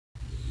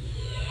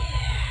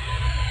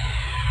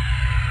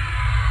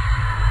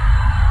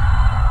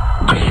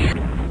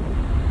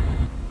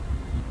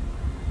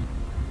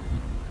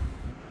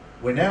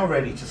We're now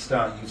ready to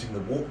start using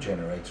the warp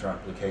generator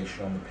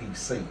application on the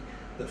PC,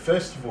 but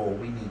first of all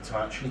we need to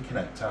actually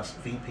connect our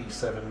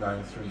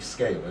VP-793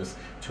 scalers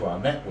to our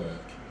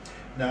network.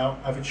 Now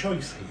I have a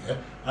choice here.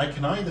 I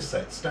can either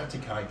set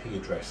static IP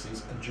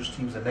addresses and just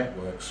use a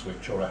network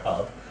switch or a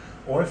hub,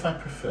 or if I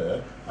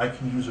prefer I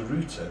can use a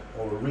router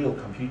or a real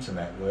computer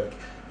network,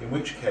 in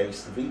which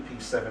case the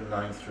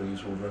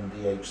VP-793s will run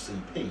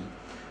DHCP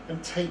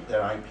and take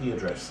their IP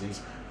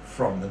addresses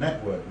from the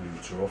network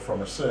router or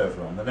from a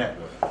server on the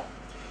network.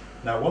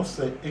 Now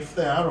if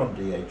they are on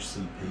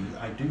DHCP,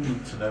 I do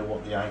need to know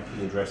what the IP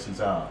addresses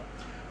are.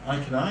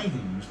 I can either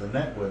use the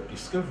network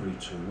discovery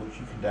tool, which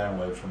you can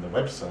download from the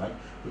website,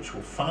 which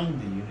will find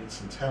the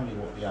units and tell me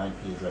what the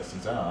IP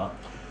addresses are,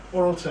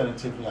 or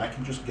alternatively I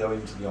can just go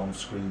into the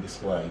on-screen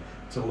display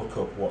to look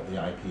up what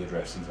the IP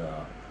addresses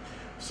are.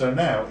 So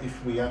now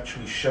if we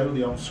actually show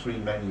the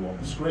on-screen menu on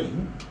the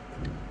screen,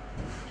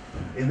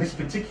 in this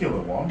particular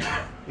one,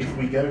 if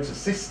we go to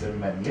System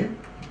menu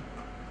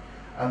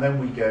and then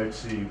we go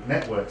to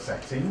Network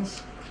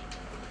Settings,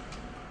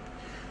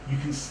 you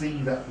can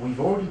see that we've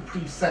already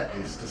preset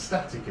this to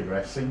static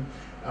addressing,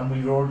 and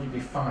we've already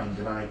defined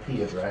an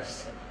IP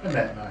address, a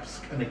net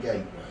mask and a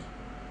gateway.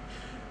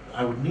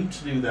 I would need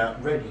to do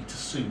that ready to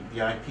suit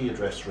the IP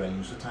address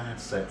range that I had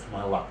set for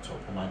my laptop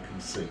or my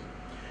PC.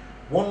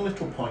 One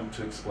little point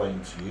to explain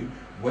to you: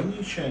 when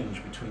you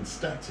change between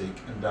static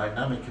and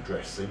dynamic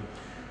addressing,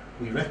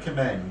 we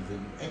recommend that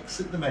you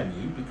exit the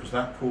menu, because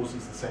that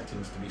causes the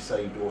settings to be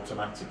saved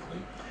automatically,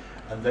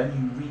 and then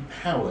you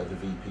repower the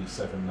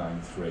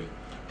VP-793.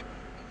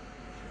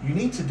 You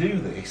need to do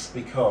this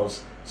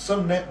because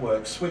some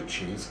network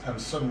switches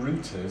and some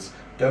routers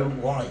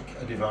don't like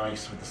a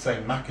device with the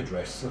same MAC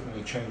address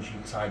suddenly changing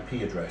its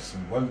IP address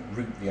and won't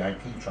route the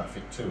IP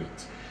traffic to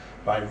it.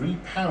 By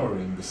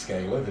repowering the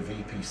scaler, the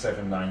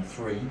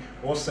VP-793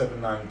 or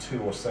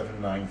 792 or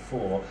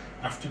 794,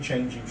 after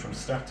changing from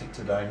static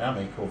to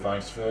dynamic or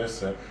vice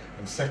versa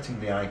and setting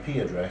the IP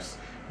address,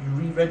 you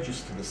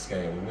re-register the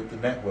scaler with the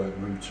network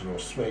router or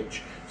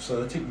switch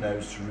so that it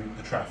knows to route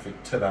the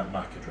traffic to that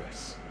MAC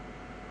address.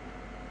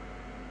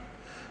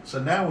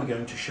 So now we're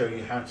going to show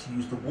you how to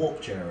use the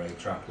warp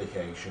generator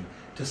application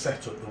to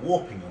set up the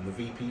warping on the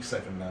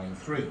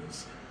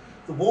VP-793s.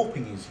 The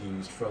warping is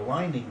used for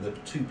aligning the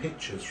two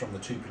pictures from the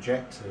two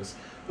projectors,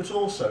 but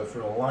also for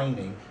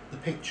aligning the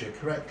picture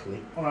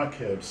correctly on our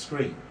curved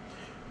screen.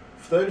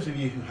 For those of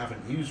you who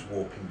haven't used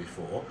warping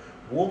before,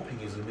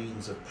 warping is a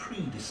means of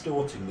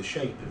pre-distorting the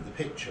shape of the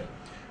picture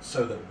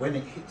so that when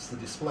it hits the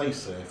display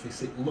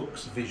surface it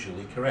looks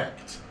visually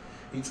correct.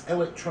 It's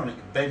electronic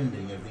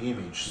bending of the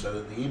image so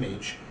that the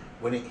image,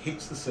 when it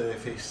hits the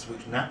surface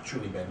which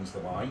naturally bends the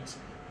light,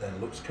 then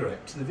looks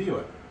correct to the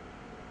viewer.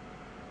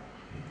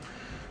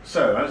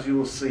 So, as you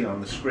will see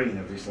on the screen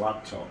of this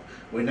laptop,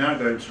 we're now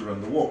going to run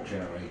the warp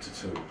generator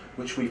tool,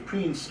 which we've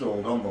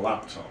pre-installed on the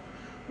laptop.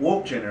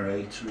 Warp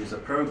generator is a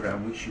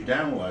program which you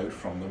download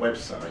from the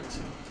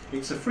website.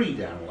 It's a free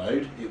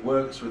download. It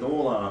works with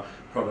all our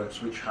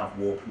products which have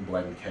warp and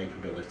blend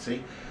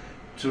capability.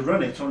 To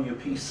run it on your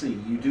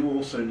PC, you do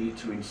also need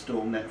to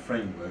install Net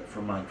Framework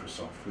from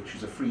Microsoft, which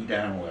is a free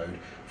download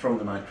from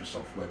the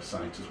Microsoft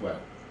website as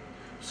well.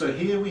 So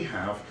here we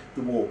have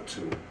the warp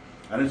tool,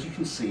 and as you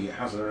can see it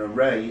has an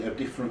array of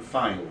different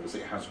files.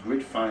 It has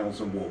grid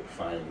files and warp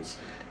files.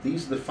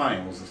 These are the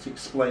files that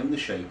explain the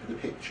shape of the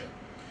picture.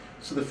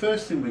 So the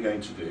first thing we're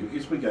going to do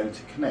is we're going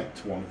to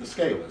connect one of the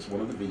scalers,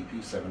 one of the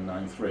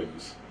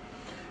VP-793s.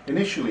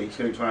 Initially it's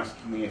going to ask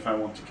me if I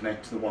want to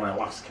connect to the one I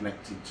last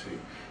connected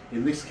to.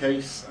 In this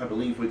case I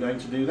believe we're going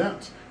to do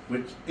that,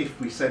 which if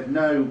we said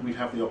no, we'd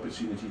have the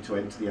opportunity to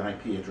enter the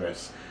IP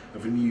address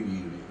of a new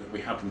unit that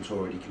we hadn't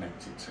already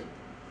connected to.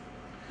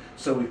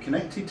 So we've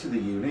connected to the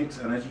unit,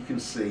 and as you can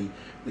see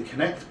the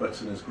connect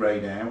button has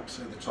greyed out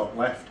at the top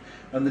left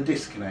and the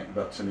disconnect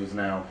button is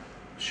now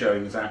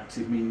showing as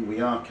active, meaning we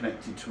are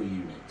connected to a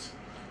unit.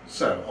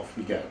 So off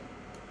we go.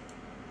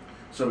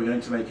 So we're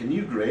going to make a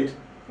new grid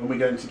and we're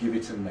going to give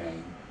it a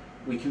name.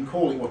 We can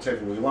call it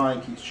whatever we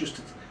like, it's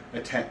just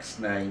a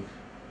text name.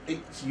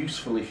 It's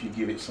useful if you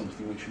give it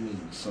something which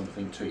means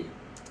something to you.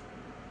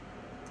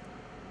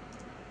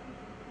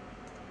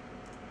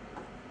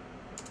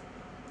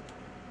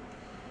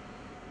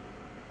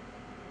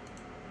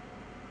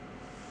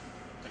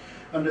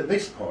 And at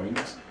this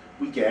point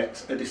we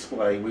get a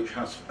display which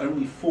has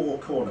only 4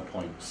 corner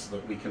points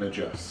that we can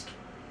adjust,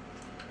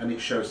 and it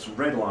shows some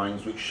red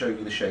lines which show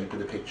you the shape of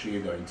the picture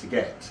you're going to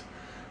get.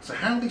 So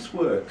how this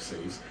works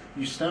is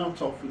you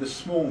start off with a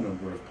small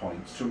number of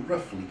points to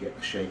roughly get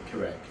the shape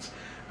correct,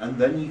 and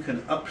then you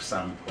can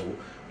upsample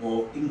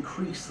or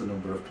increase the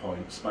number of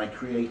points by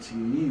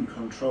creating new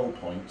control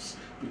points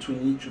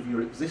between each of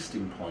your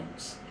existing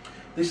points.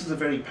 This is a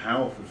very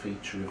powerful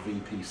feature of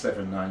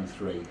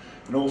VP-793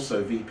 and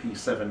also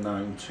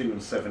VP-792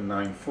 and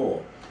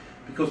 794,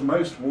 because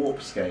most warp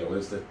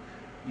scalers that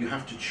you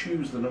have to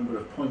choose the number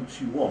of points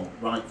you want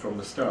right from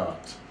the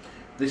start.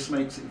 This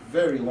makes it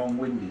very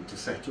long-winded to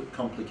set up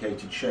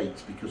complicated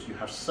shapes because you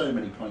have so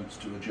many points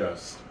to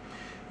adjust.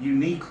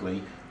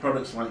 Uniquely,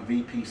 products like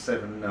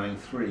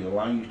VP-79x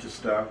allow you to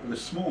start with a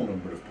small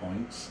number of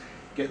points,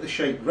 get the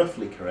shape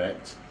roughly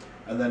correct,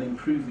 and then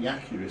improve the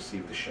accuracy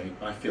of the shape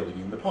by filling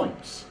in the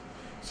points.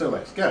 So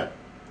let's go.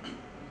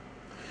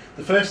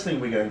 The first thing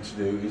we're going to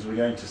do is we're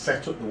going to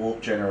set up the warp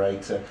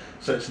generator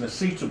so it's in a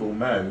suitable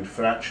mode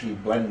for actually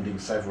blending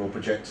several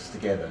projectors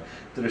together.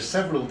 There are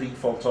several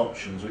default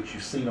options which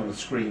you've seen on the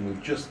screen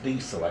we've just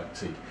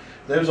deselected.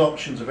 Those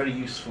options are very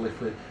useful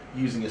if we're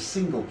using a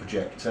single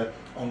projector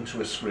onto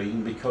a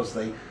screen because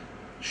they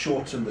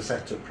shorten the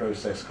setup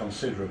process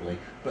considerably,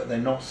 but they're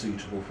not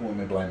suitable for when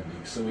we're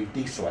blending, so we've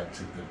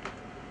deselected them.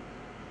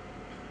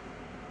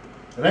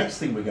 The next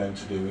thing we're going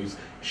to do is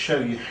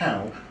show you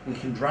how we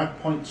can drag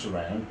points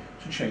around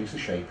to change the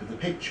shape of the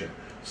picture.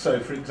 So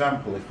for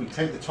example, if we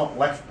take the top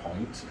left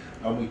point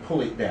and we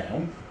pull it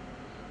down,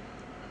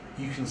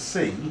 you can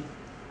see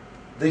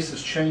this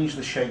has changed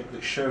the shape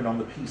that's shown on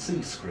the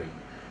PC screen.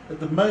 At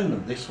the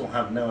moment this will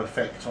have no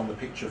effect on the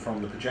picture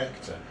from the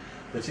projector,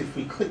 but if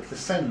we click the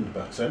send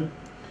button,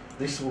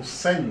 this will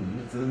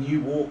send the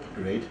new warp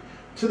grid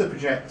to the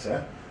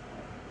projector.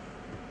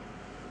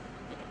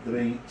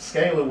 The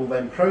scaler will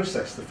then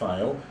process the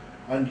file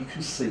and you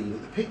can see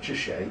that the picture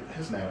shape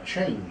has now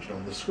changed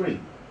on the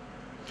screen.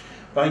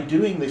 By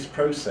doing this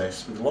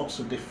process with lots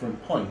of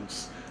different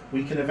points,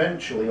 we can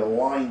eventually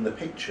align the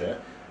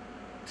picture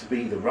to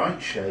be the right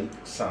shape,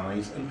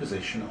 size and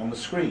position on the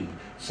screen.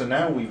 So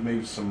now we've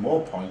moved some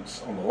more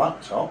points on the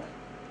laptop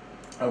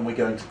and we're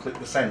going to click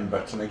the send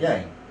button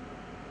again.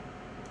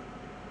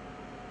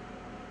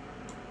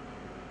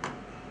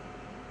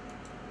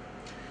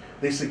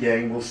 This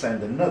again will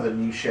send another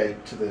new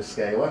shape to the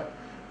scaler,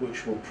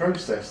 which will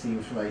process the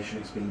information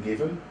it's been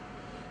given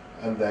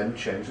and then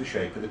change the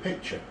shape of the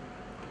picture.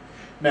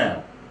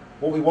 Now,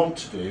 what we want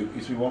to do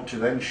is we want to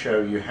then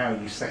show you how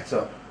you set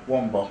up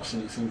one box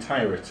in its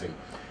entirety.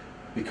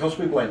 Because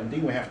we're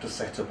blending, we have to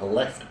set up a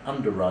left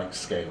and a right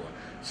scaler.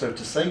 So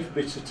to save a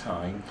bit of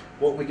time,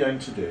 what we're going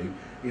to do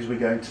is we're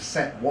going to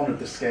set one of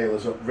the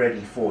scalers up ready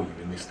for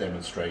you in this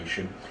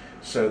demonstration,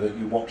 so that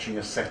you're watching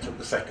us set up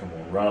the second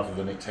one rather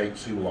than it take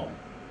too long.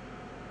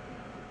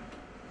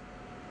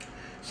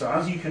 So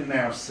as you can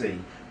now see,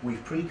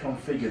 we've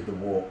pre-configured the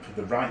warp for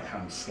the right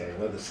hand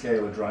scaler, the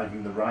scaler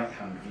driving the right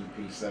hand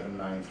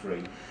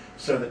VP-79x,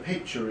 so the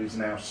picture is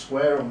now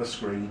square on the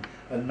screen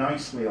and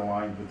nicely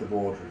aligned with the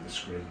border of the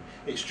screen.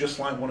 It's just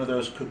like one of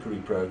those cookery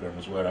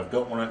programs where I've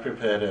got one I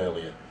prepared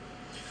earlier.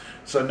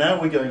 So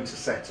now we're going to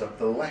set up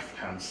the left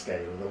hand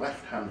scaler, the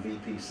left hand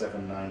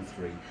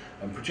VP-79x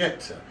and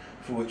projector,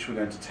 for which we're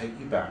going to take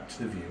you back to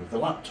the view of the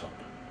laptop.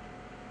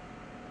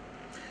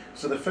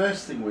 So the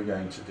first thing we're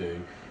going to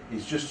do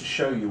is just to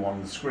show you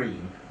on the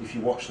screen, if you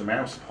watch the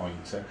mouse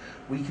pointer,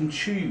 we can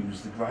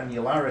choose the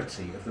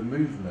granularity of the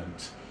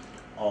movement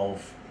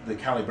of the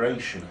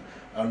calibration.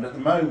 And at the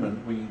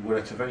moment we're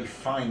at a very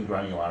fine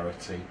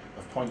granularity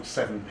of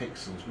 0.7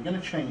 pixels. We're going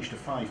to change to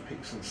 5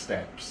 pixel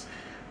steps.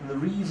 And the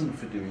reason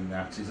for doing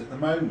that is at the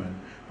moment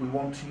we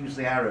want to use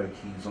the arrow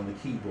keys on the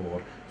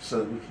keyboard so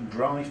that we can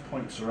drive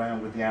points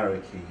around with the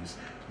arrow keys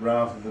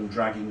rather than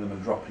dragging them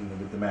and dropping them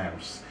with the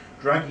mouse.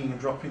 Dragging and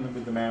dropping them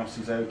with the mouse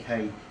is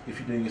okay if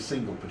you're doing a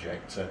single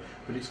projector,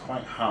 but it's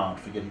quite hard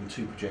for getting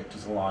two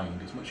projectors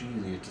aligned. It's much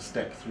easier to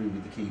step through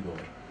with the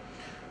keyboard.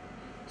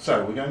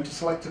 So we're going to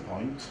select a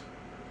point,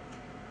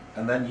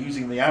 and then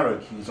using the arrow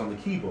keys on the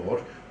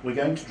keyboard, we're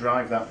going to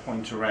drive that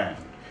point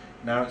around.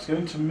 Now it's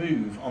going to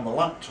move on the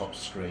laptop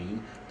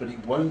screen, but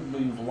it won't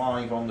move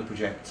live on the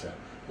projector.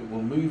 It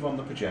will move on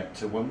the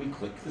projector when we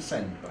click the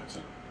send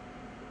button.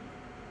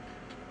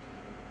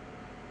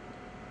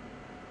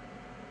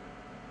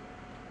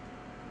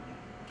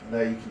 And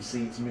there you can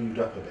see it's moved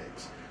up a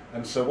bit.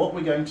 And so what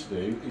we're going to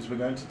do is we're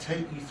going to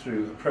take you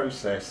through a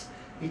process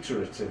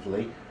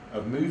iteratively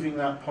of moving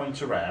that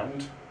point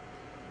around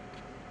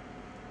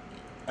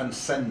and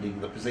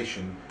sending the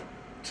position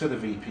to the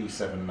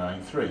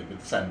VP-79x with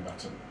the send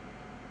button.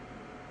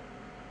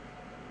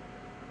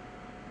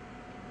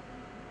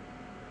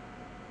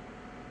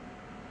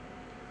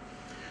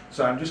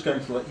 So I'm just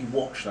going to let you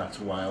watch that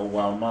a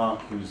while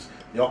Mark, who's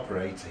the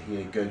operator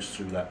here, goes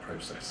through that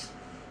process.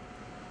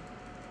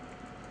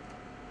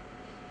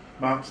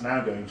 Mark's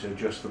now going to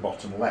adjust the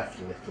bottom left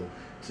a little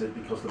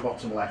because the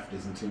bottom left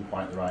isn't in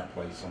quite the right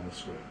place on the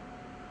screen.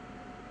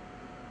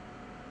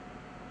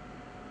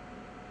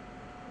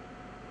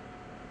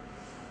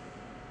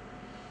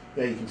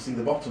 There you can see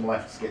the bottom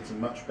left is getting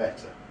much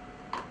better.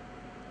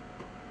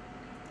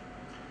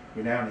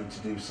 We now need to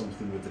do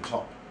something with the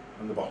top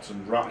and the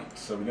bottom right,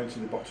 so we're going to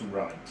do the bottom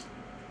right.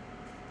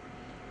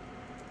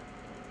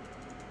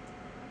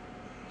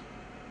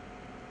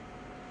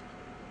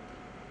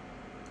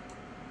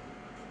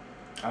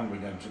 And we're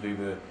going to do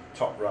the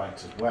top right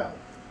as well.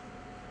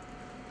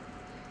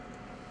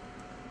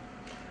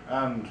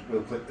 And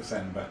we'll click the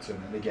send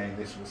button, and again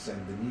this will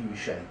send the new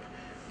shape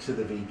to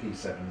the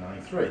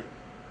VP-79x.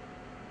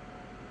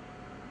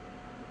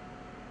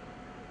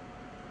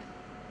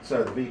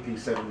 So the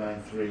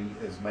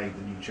VP-79x has made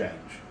the new change.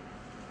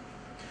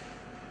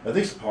 At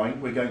this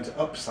point we're going to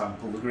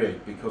upsample the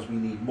grid because we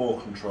need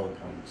more control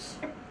points.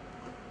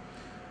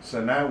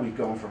 So now we've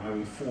gone from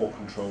having 4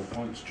 control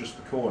points, just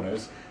the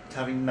corners, to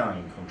having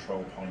 9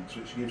 control points,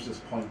 which gives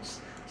us points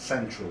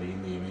centrally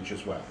in the image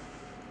as well.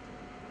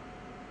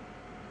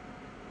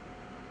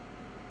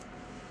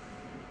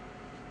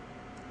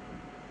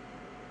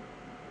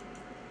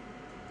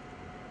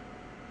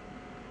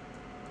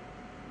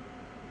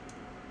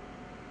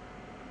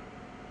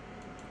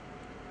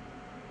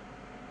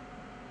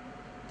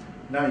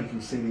 Now you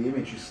can see the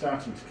image is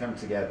starting to come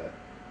together.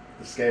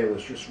 The scale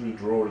is just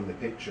redrawing the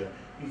picture.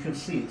 You can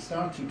see it's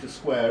starting to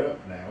square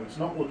up now. It's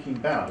not looking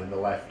bad in the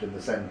left and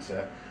the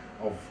centre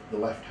of the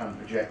left-hand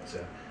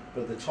projector,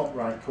 but the top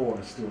right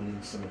corner still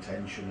needs some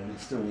attention and it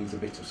still needs a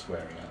bit of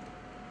squaring up.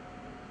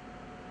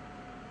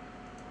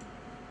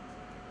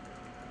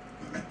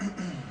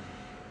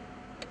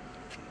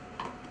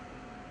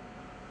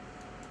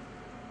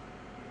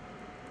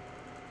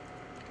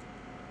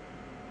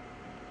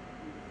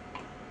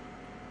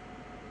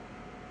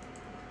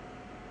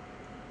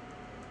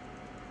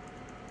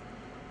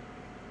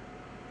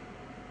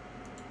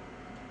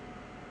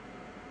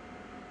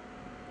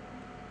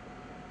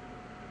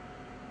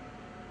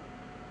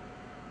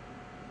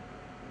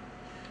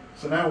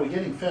 So now we're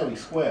getting fairly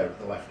square at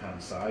the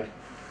left-hand side.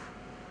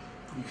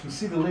 You can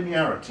see the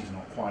linearity is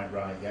not quite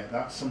right yet.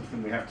 That's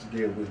something we have to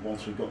deal with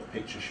once we've got the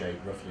picture shape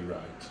roughly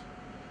right.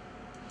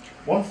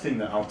 One thing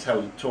that I'll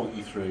talk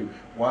you through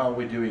while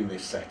we're doing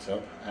this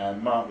setup,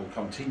 and Mark will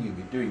continue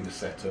with doing the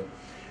setup,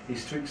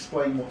 is to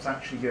explain what's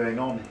actually going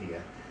on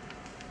here.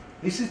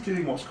 This is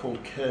doing what's called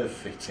curve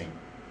fitting,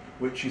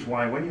 which is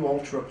why when you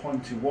alter a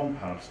point in one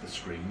part of the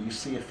screen, you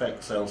see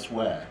effects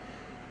elsewhere.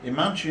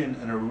 Imagine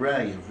an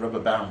array of rubber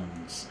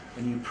bands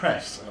and you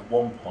press at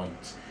one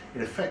point.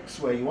 It affects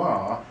where you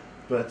are,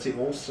 but it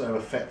also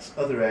affects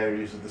other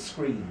areas of the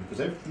screen because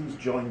everything's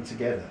joined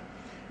together.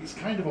 It's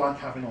kind of like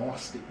having an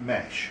elastic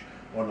mesh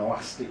or an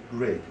elastic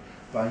grid.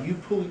 By you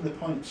pulling the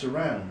points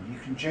around, you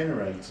can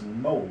generate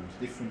and mould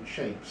different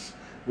shapes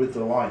with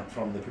the light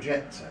from the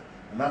projector,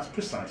 and that's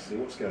precisely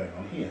what's going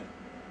on here.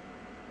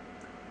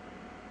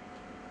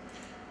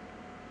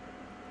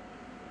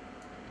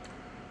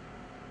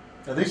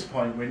 At this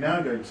point we're now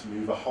going to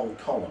move a whole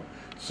column,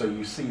 so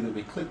you see that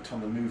we clicked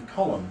on the move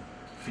column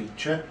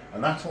feature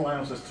and that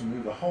allows us to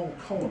move a whole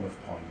column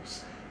of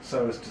points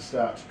so as to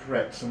start to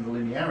correct some of the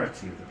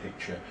linearity of the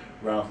picture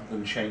rather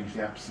than change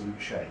the absolute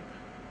shape.